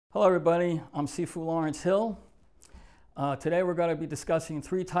Hello everybody, I'm Sifu Lawrence Hill. Today we're going to be discussing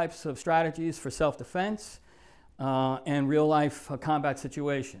three types of strategies for self-defense and real-life combat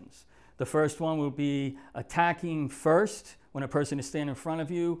situations. The first one will be attacking first when a person is standing in front of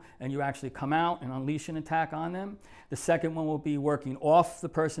you and you actually come out and unleash an attack on them. The second one will be working off the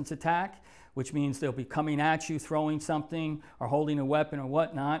person's attack, which means they'll be coming at you, throwing something or holding a weapon or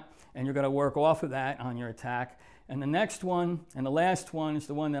whatnot, and you're going to work off of that on your attack. And the next one, and the last one, is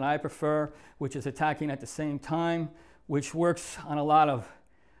the one that I prefer, which is attacking at the same time, which works on a lot of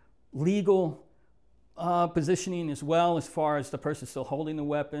legal positioning as well, as far as the person still holding the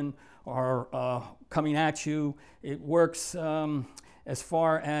weapon or coming at you. It works as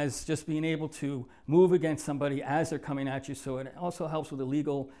far as just being able to move against somebody as they're coming at you, so it also helps with the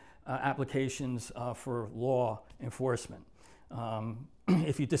legal applications for law enforcement.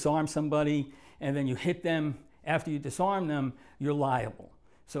 If you disarm somebody and then you hit them after you disarm them, you're liable.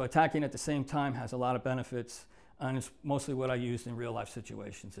 So attacking at the same time has a lot of benefits, and it's mostly what I used in real life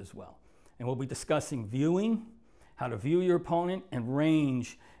situations as well. And we'll be discussing viewing, how to view your opponent, and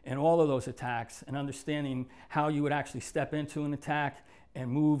range in all of those attacks, and understanding how you would actually step into an attack and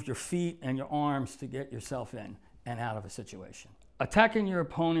move your feet and your arms to get yourself in and out of a situation. Attacking your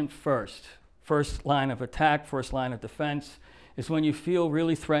opponent first line of attack, first line of defense, is when you feel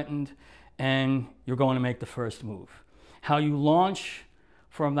really threatened and you're going to make the first move. How you launch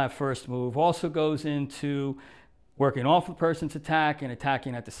from that first move also goes into working off a person's attack and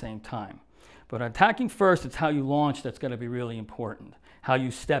attacking at the same time. But attacking first, it's how you launch that's going to be really important. How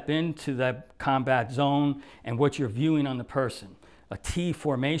you step into that combat zone and what you're viewing on the person. A T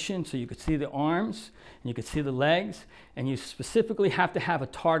formation, so you could see the arms and you could see the legs, and you specifically have to have a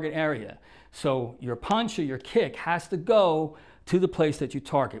target area. So your punch or your kick has to go to the place that you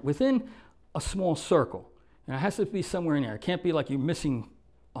target within a small circle. And it has to be somewhere in there. It can't be like you're missing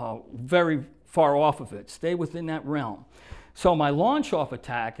very far off of it. Stay within that realm. So my launch off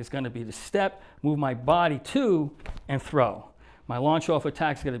attack is going to be to step, move my body to, and throw. My launch off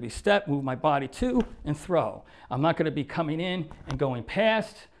attack is going to be step, move my body to, and throw. I'm not going to be coming in and going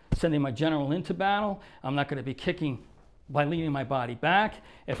past, sending my general into battle. I'm not going to be kicking by leaning my body back.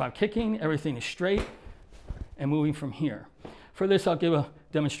 If I'm kicking, everything is straight and moving from here. For this, I'll give a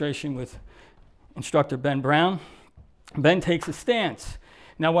demonstration with instructor Ben Brown. Ben takes a stance.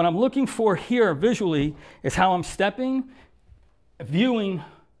 Now, what I'm looking for here visually is how I'm stepping, viewing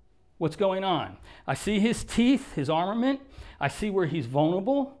what's going on. I see his teeth, his armament. I see where he's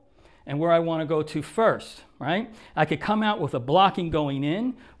vulnerable and where I want to go to first, right? I could come out with a blocking going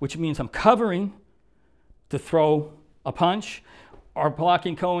in, which means I'm covering to throw a punch, or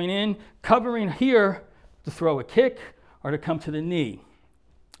blocking going in, covering here to throw a kick or to come to the knee.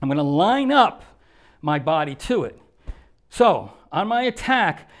 I'm going to line up my body to it. So on my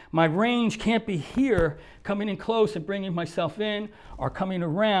attack, my range can't be here, coming in close and bringing myself in, or coming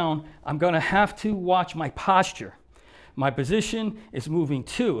around. I'm going to have to watch my posture. My position is moving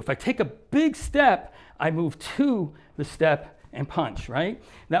to. If I take a big step, I move to the step and punch, right?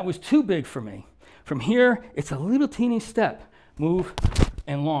 That was too big for me. From here, it's a little teeny step, move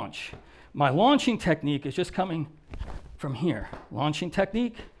and launch. My launching technique is just coming from here. Launching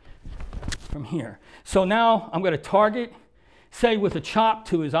technique from here. So now I'm going to target, say with a chop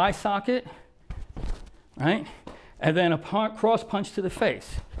to his eye socket, right? And then a cross punch to the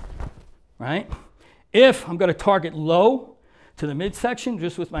face, right? If I'm going to target low to the midsection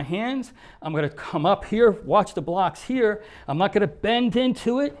just with my hands, I'm going to come up here, watch the blocks here. I'm not going to bend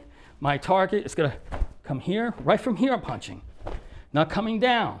into it. My target is going to come here. Right from here I'm punching. Not coming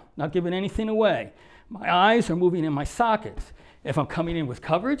down, not giving anything away. My eyes are moving in my sockets. If I'm coming in with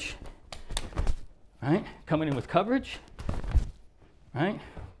coverage, right? Coming in with coverage, right?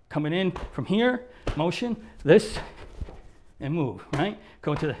 Coming in from here, motion, this, and move, right?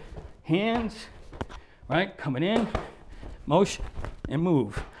 Go to the hands, right? Coming in, motion, and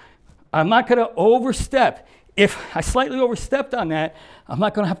move. I'm not going to overstep. If I slightly overstepped on that, I'm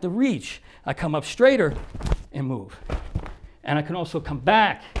not going to have to reach. I come up straighter and move. And I can also come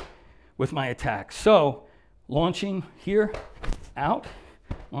back with my attack. So launching here, out,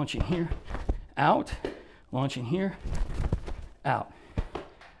 launching here, out, launching here, out.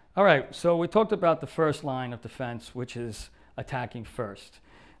 All right, so we talked about the first line of defense, which is attacking first,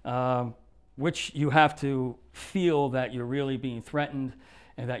 which you have to feel that you're really being threatened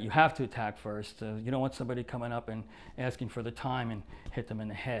and that you have to attack first. You don't want somebody coming up and asking for the time and hit them in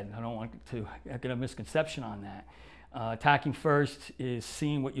the head. I don't want to get a misconception on that. Attacking first is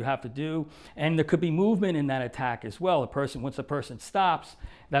seeing what you have to do, and there could be movement in that attack as well. Once a person stops,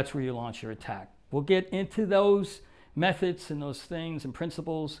 that's where you launch your attack. We'll get into those methods and those things and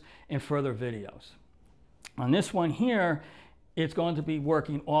principles in further videos. On this one here, it's going to be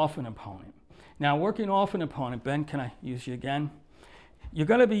working off an opponent. Now, working off an opponent, Ben, can I use you again? You're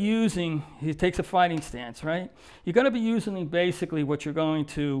going to be using, he takes a fighting stance, right? You're going to be using basically what you're going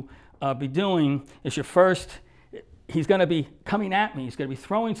to be doing is your first, he's going to be coming at me, he's going to be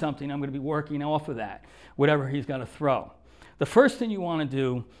throwing something, I'm going to be working off of that, whatever he's going to throw. The first thing you want to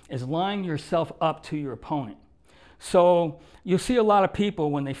do is line yourself up to your opponent. So you'll see a lot of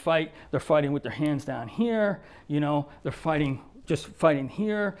people when they fight, they're fighting with their hands down here, you know, they're fighting, just fighting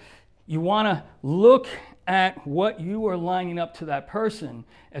here. You want to look at what you are lining up to that person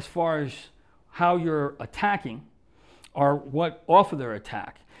as far as how you're attacking or what off of their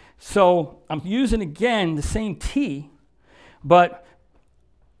attack. So I'm using again the same T, but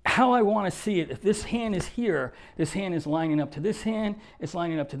how I want to see it, if this hand is here, this hand is lining up to this hand, it's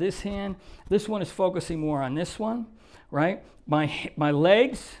lining up to this hand. This one is focusing more on this one, right? My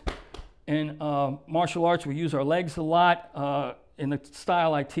legs, in martial arts, we use our legs a lot. In the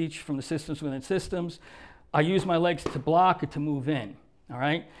style I teach from the Systems Within Systems, I use my legs to block and to move in, all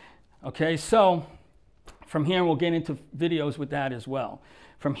right? Okay, so from here, we'll get into videos with that as well.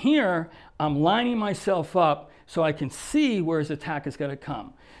 From here, I'm lining myself up so I can see where his attack is going to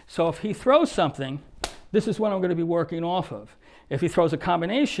come. So if he throws something, this is what I'm going to be working off of. If he throws a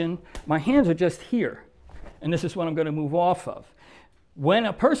combination, my hands are just here, and this is what I'm going to move off of. When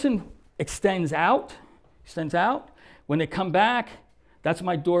a person extends out, when they come back, that's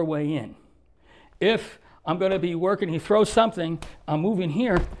my doorway in. If I'm going to be working, he throws something, I'm moving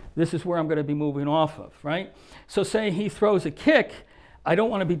here, this is where I'm going to be moving off of, right? So say he throws a kick, I don't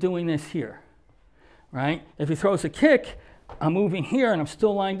want to be doing this here, right? If he throws a kick, I'm moving here and I'm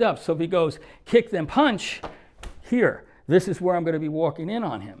still lined up. So if he goes kick then punch, here, this is where I'm going to be walking in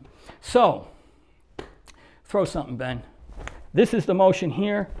on him. So, throw something, Ben. This is the motion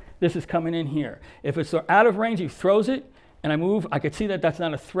here, this is coming in here. If it's out of range, he throws it, and I move, I could see that that's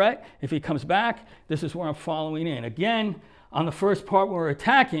not a threat. If he comes back, this is where I'm following in. Again, on the first part where we're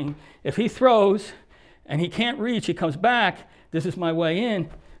attacking, if he throws and he can't reach, he comes back, this is my way in,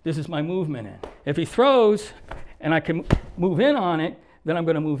 this is my movement in. If he throws and I can move in on it, then I'm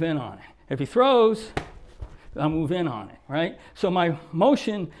going to move in on it. If he throws, I'll move in on it, right? So my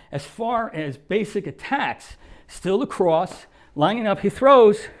motion as far as basic attacks, still across, lining up, he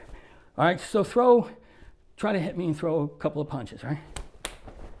throws, all right, so try to hit me and throw a couple of punches, right?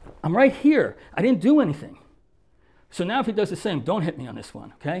 I'm right here. I didn't do anything. So now if he does the same, don't hit me on this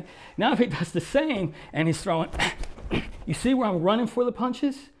one, okay? Now if he does the same and he's throwing, you see where I'm running for the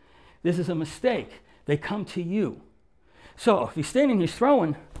punches? This is a mistake. They come to you. So if he's standing, he's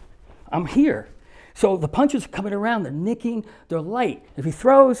throwing, I'm here. So the punches are coming around, they're nicking, they're light. If he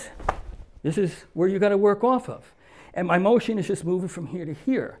throws, this is where you got to work off of. And my motion is just moving from here to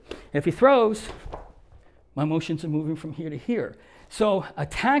here. If he throws, my motions are moving from here to here. So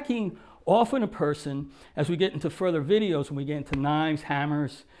attacking often a person, as we get into further videos, when we get into knives,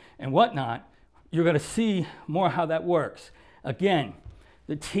 hammers, and whatnot, you're going to see more how that works. Again,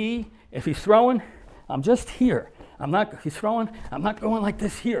 the T, if he's throwing, I'm just here. He's throwing, I'm not going like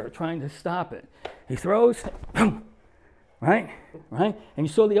this here, trying to stop it. He throws, boom, right? And you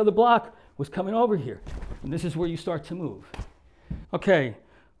saw the other block was coming over here. And this is where you start to move. Okay,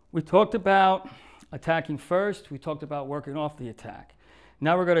 we talked about attacking first. We talked about working off the attack.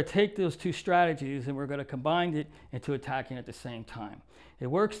 Now we're going to take those two strategies and we're going to combine it into attacking at the same time. It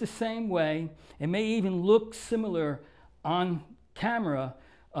works the same way. It may even look similar on camera,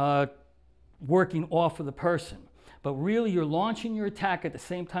 working off of the person. But really, you're launching your attack at the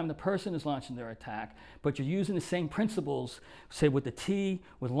same time the person is launching their attack, but you're using the same principles, say with the T,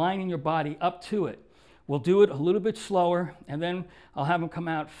 with lining your body up to it. We'll do it a little bit slower, and then I'll have them come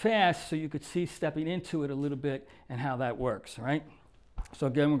out fast so you could see stepping into it a little bit and how that works, right? So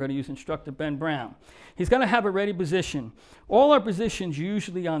again, we're going to use instructor Ben Brown. He's going to have a ready position. All our positions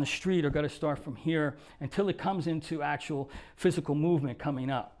usually on the street are going to start from here until it comes into actual physical movement coming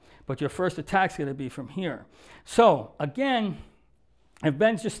up. But your first attack's going to be from here. So again, if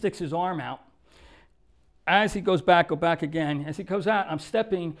Ben just sticks his arm out, as he goes back, go back again. As he goes out, I'm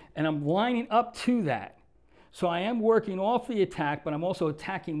stepping and I'm lining up to that. So I am working off the attack, but I'm also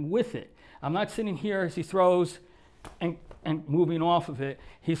attacking with it. I'm not sitting here as he throws and moving off of it.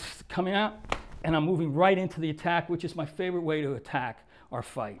 He's coming out and I'm moving right into the attack, which is my favorite way to attack or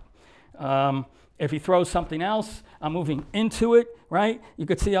fight. If he throws something else, I'm moving into it, right? You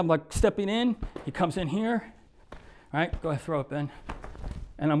could see I'm like stepping in. He comes in here, right? Go ahead, throw it, Ben.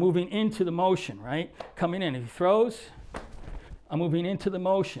 And I'm moving into the motion, right? Coming in. If he throws, I'm moving into the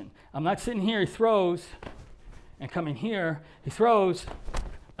motion. I'm not sitting here, he throws, and coming here, he throws,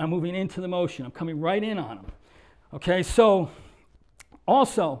 I'm moving into the motion. I'm coming right in on him. Okay, so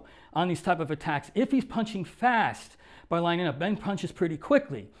also on these type of attacks, if he's punching fast by lining up, Ben punches pretty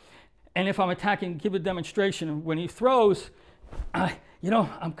quickly. And if I'm attacking, give a demonstration, when he throws, you know,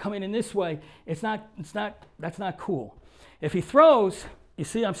 I'm coming in this way, that's not cool. If he throws, you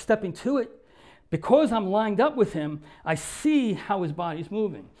see I'm stepping to it. Because I'm lined up with him, I see how his body's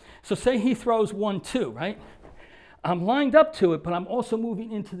moving. So say he throws 1-2, right? I'm lined up to it, but I'm also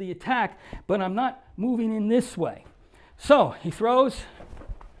moving into the attack, but I'm not moving in this way. So he throws,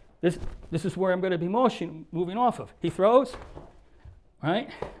 this is where I'm going to be moving off of. He throws, right,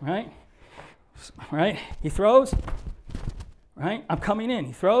 he throws, right, I'm coming in.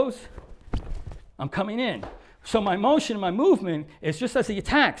 He throws, I'm coming in. So my motion, my movement is just as he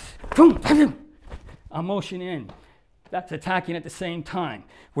attacks. I'm motioning in. That's attacking at the same time.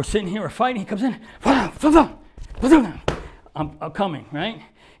 We're sitting here, we're fighting, he comes in. I'm coming, right?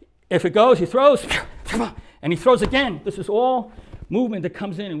 If it goes, he throws, and he throws again. This is all movement that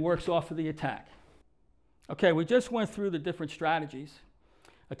comes in and works off of the attack. Okay, we just went through the different strategies.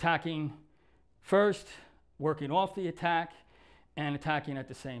 Attacking first, working off the attack, and attacking at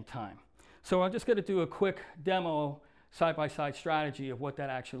the same time. So I'm just going to do a quick demo side-by-side strategy of what that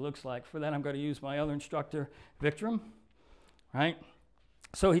actually looks like. For that, I'm going to use my other instructor, Victram, right?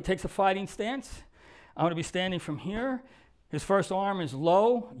 So he takes a fighting stance. I'm going to be standing from here. His first arm is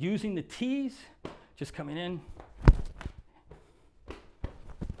low, using the T's, just coming in.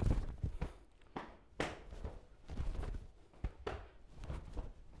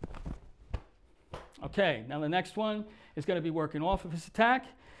 Okay, now the next one is going to be working off of his attack.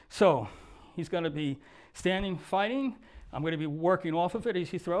 So he's going to be standing, fighting. I'm going to be working off of it as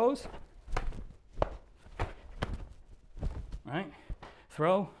he throws. Right?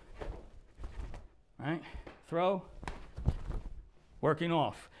 Throw. Right? Throw. Working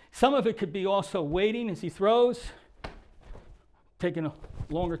off. Some of it could be also waiting as he throws, taking a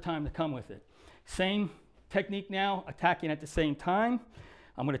longer time to come with it. Same technique now, attacking at the same time.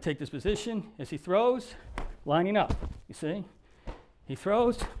 I'm going to take this position as he throws, lining up. You see? He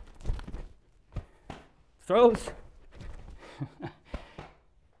throws.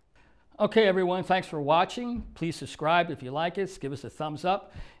 Okay, everyone, thanks for watching. Please subscribe if you like us, give us a thumbs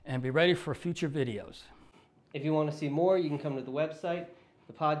up, and be ready for future videos. If you want to see more, you can come to the website,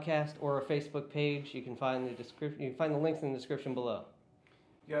 the podcast, or our Facebook page. You can find the description. You can find the links in the description below.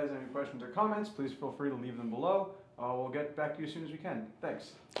 If you guys have any questions or comments, please feel free to leave them below. We'll get back to you as soon as we can.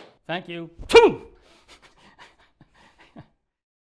 Thanks. Thank you.